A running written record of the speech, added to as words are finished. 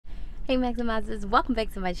Hey Maximizers, welcome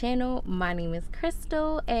back to my channel. My name is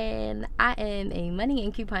Crystal and I am a money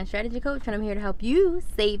and coupon strategy coach, and I'm here to help you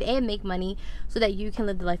save and make money so that you can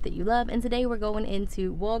live the life that you love. And today we're going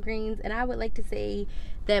into Walgreens, and I would like to say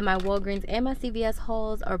that my Walgreens and my CVS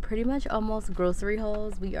hauls are pretty much almost grocery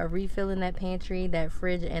hauls. We are refilling that pantry, that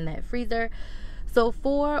fridge, and that freezer. So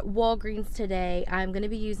for Walgreens today, I'm going to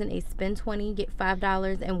be using a spend 20, get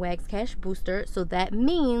 $5 and Wags Cash booster. So that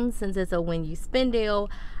means, since it's a when you spend deal,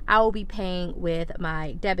 I will be paying with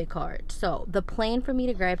my debit card. So the plan for me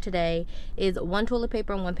to grab today is 1 toilet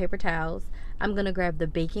paper and 1 paper towels. I'm going to grab the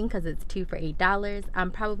bacon because it's 2 for $8.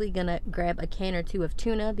 I'm probably going to grab a can or 2 of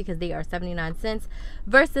tuna because they are 79 cents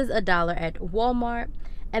versus $1 at Walmart.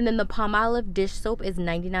 And then the Palmolive dish soap is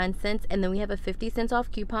 99 cents. And then we have a 50 cents off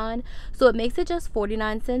coupon. So it makes it just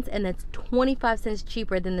 49 cents. And that's 25 cents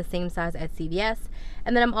cheaper than the same size at CVS.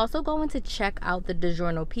 And then I'm also going to check out the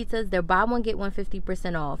DiGiorno pizzas. They're buy one, get one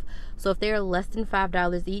 50% off. So if they're less than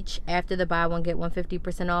 $5 each after the buy one, get one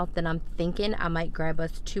 50% off, then I'm thinking I might grab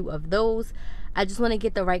us 2 of those. I just want to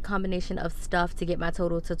get the right combination of stuff to get my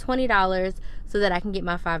total to $20 so that I can get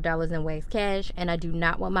my $5 in Wags Cash, and I do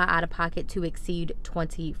not want my out-of-pocket to exceed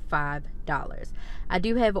 $25. I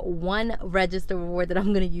do have one register reward that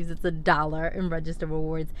I'm going to use. It's $1 in register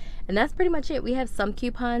rewards, and that's pretty much it. We have some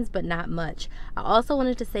coupons, but not much. I also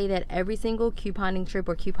wanted to say that every single couponing trip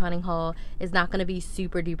or couponing haul is not going to be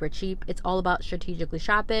super duper cheap. It's all about strategically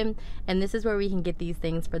shopping, and this is where we can get these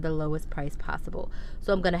things for the lowest price possible.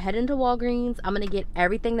 So I'm going to head into Walgreens. I'm going to get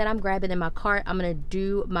everything that I'm grabbing in my cart. I'm going to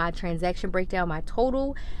do my transaction breakdown, my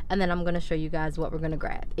total, and then I'm going to show you guys what we're going to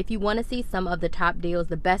grab. If you want to see some of the top deals,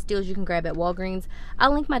 the best deals you can grab at Walgreens,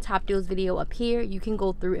 I'll link my top deals video up here. You can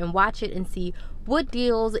go through and watch it and see what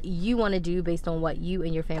deals you want to do based on what you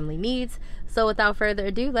and your family needs. So without further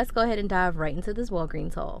ado, let's go ahead and dive right into this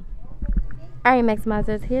Walgreens haul. Alright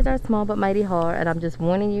Maximizers, here's our small but mighty haul, and I'm just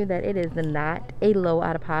warning you that it is not a low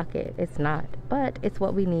out of pocket. It's not, but it's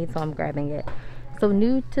what we need, so I'm grabbing it. So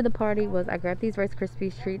new to the party was I grabbed these Rice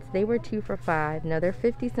Krispies treats. They were 2 for $5. Now they're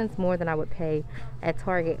 50 cents more than I would pay at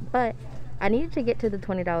Target, but I needed to get to the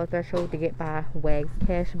 $20 threshold to get my Wags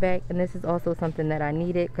Cash back, and this is also something that I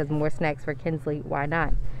needed because more snacks for Kinsley, why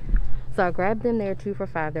not? So I grabbed them. They're 2 for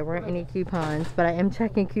 $5. There weren't any coupons, but I am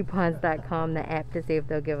checking coupons.com, the app, to see if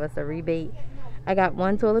they'll give us a rebate. I got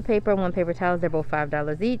 1 toilet paper and 1 paper towels. They're both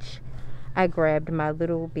 $5 each. I grabbed my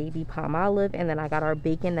little baby Palmolive, and then I got our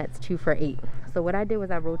bacon. That's 2 for $8. So what I did was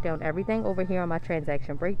I wrote down everything over here on my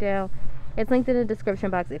transaction breakdown. It's linked in the description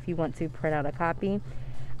box if you want to print out a copy.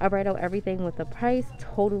 I write out everything with the price,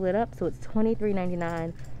 total it up, so it's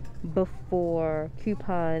 $23.99 before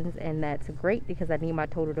coupons, and that's great because I need my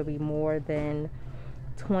total to be more than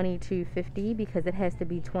 $22.50 because it has to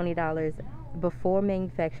be $20 before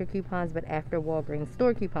manufacturer coupons but after Walgreens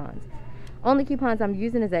store coupons. Only coupons I'm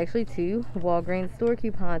using is actually 2 Walgreens store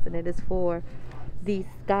coupons, and it is for the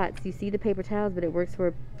Scott's. You see the paper towels, but it works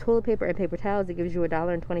for toilet paper and paper towels. It gives you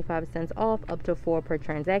 $1.25 off, up to 4 per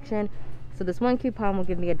transaction. So this one coupon will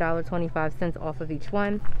give me $1.25 off of each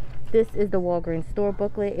one. This is the Walgreens store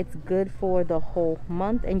booklet. It's good for the whole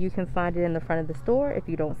month, and you can find it in the front of the store. If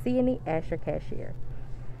you don't see any, ask your cashier.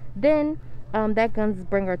 Then that guns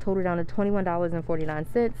bring our total down to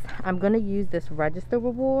 $21.49. I'm going to use this register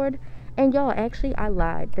reward. And y'all, actually, I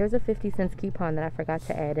lied. There's a 50 cents coupon that I forgot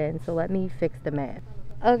to add in, so let me fix the math.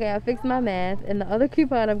 Okay, I fixed my math, and the other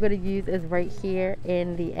coupon I'm going to use is right here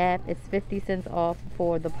in the app. It's 50 cents off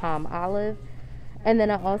for the Palmolive. And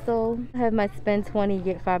then I also have my spend 20,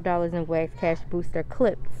 get $5 in Wags Cash booster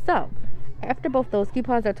clipped. So after both those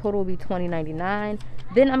coupons, our total will be $20.99.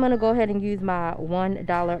 Then I'm going to go ahead and use my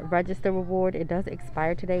 $1 register reward. It does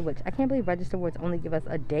expire today, which I can't believe register rewards only give us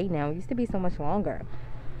a day now. It used to be so much longer.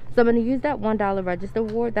 So I'm going to use that $1 register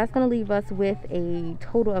reward. That's going to leave us with a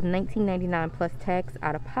total of $19.99 plus tax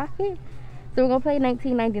out of pocket. So we're going to pay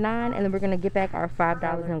 $19.99, and then we're going to get back our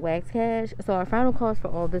 $5 in Wags Cash. So our final cost for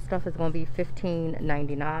all this stuff is going to be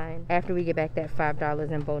 $15.99 after we get back that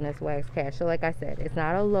 $5 in bonus Wags Cash. So like I said, it's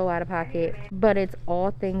not a low out of pocket, but it's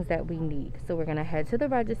all things that we need. So we're going to head to the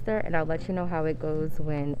register, and I'll let you know how it goes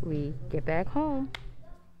when we get back home.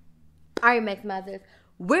 All right, Maximizers.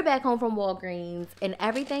 We're back home from Walgreens, and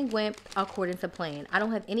everything went according to plan. I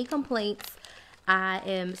don't have any complaints. I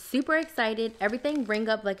am super excited. Everything rang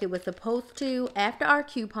up like it was supposed to. After our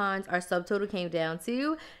coupons, our subtotal came down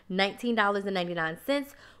to $19.99.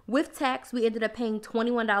 With tax, we ended up paying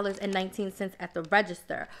 $21.19 at the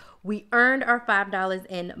register. We earned our $5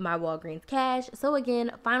 in my Walgreens cash. So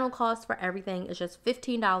again, final cost for everything is just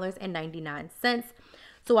 $15.99.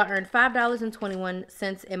 So I earned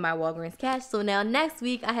 $5.21 in my Walgreens cash. So now next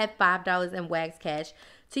week I have $5 in Wags Cash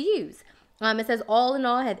to use. It says all in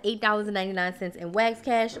all, I have $8.99 in Wags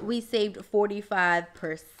Cash. We saved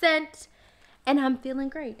 45%, and I'm feeling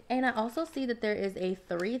great. And I also see that there is a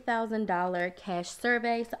 $3,000 cash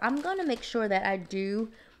survey, so I'm going to make sure that I do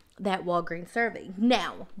that Walgreens survey.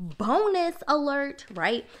 Now, bonus alert,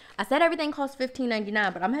 right? I said everything costs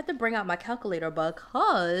 $15.99, but I'm going to have to bring out my calculator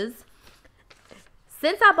because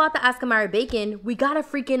since I bought the Oscar Mayer bacon, we got a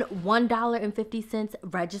freaking $1.50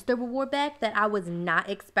 register reward back that I was not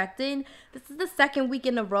expecting. This is the second week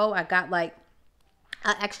in a row I got like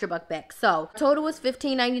an extra buck back. So total was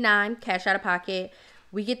 $15.99 cash out of pocket.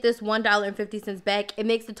 We get this $1.50 back. It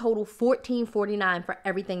makes the total $14.49 for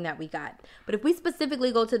everything that we got. But if we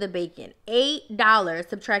specifically go to the bacon, $8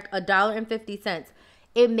 subtract $1.50,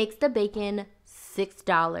 it makes the bacon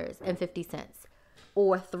 $6.50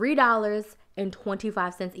 or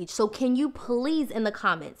 $3.25 each. So can you please, in the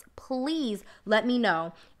comments, please let me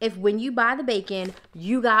know if when you buy the bacon,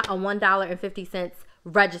 you got a $1.50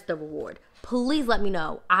 register reward. Please let me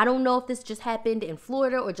know. I don't know if this just happened in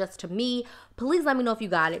Florida or just to me. Please let me know if you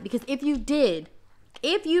got it, because if you did,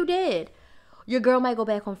 your girl might go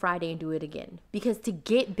back on Friday and do it again. Because to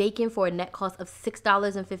get bacon for a net cost of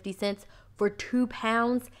 $6.50 for 2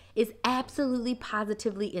 pounds is absolutely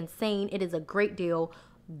positively insane. It is a great deal.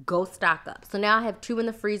 Go stock up. So now I have 2 in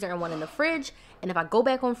the freezer and 1 in the fridge. And if I go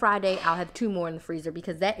back on Friday, I'll have 2 more in the freezer,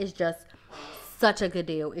 because that is just such a good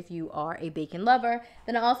deal if you are a bacon lover.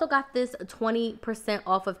 Then I also got this 20%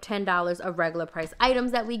 off of $10 of regular price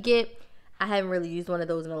items that we get. I haven't really used one of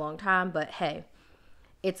those in a long time, but hey,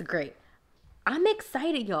 it's great. I'm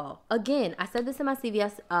excited, y'all. Again, I said this in my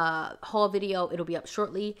CVS haul video. It'll be up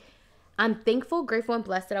shortly. I'm thankful, grateful, and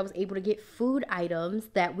blessed that I was able to get food items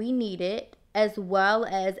that we needed, as well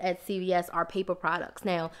as at CVS our paper products.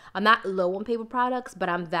 Now, I'm not low on paper products, but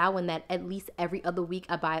I'm vowing that at least every other week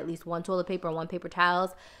I buy at least 1 toilet paper and 1 paper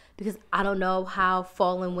towels, because I don't know how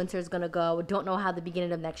fall and winter is going to go. Don't know how the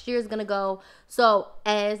beginning of next year is going to go. So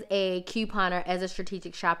as a couponer, as a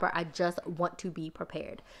strategic shopper, I just want to be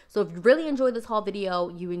prepared. So if you really enjoyed this haul video,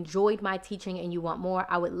 you enjoyed my teaching and you want more,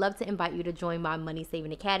 I would love to invite you to join my Money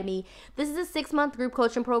Saving Academy. This is a 6-month group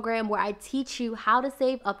coaching program where I teach you how to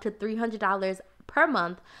save up to $300 per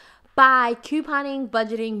month by couponing,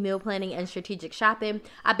 budgeting, meal planning, and strategic shopping.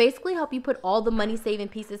 I basically help you put all the money saving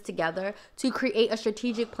pieces together to create a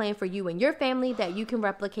strategic plan for you and your family that you can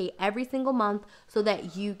replicate every single month so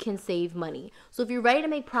that you can save money. So if you're ready to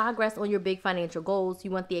make progress on your big financial goals,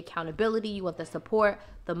 you want the accountability, you want the support,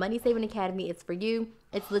 the Money Saving Academy is for you.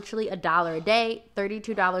 It's literally $1 a day,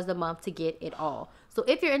 $32 a month to get it all. So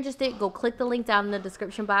if you're interested, go click the link down in the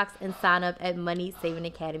description box and sign up at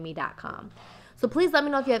moneysavingacademy.com. So please let me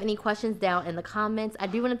know if you have any questions down in the comments. I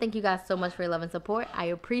do want to thank you guys so much for your love and support. I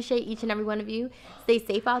appreciate each and every one of you. Stay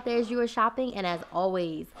safe out there as you are shopping. And as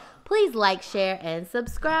always, please like, share, and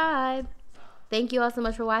subscribe. Thank you all so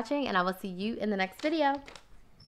much for watching, and I will see you in the next video.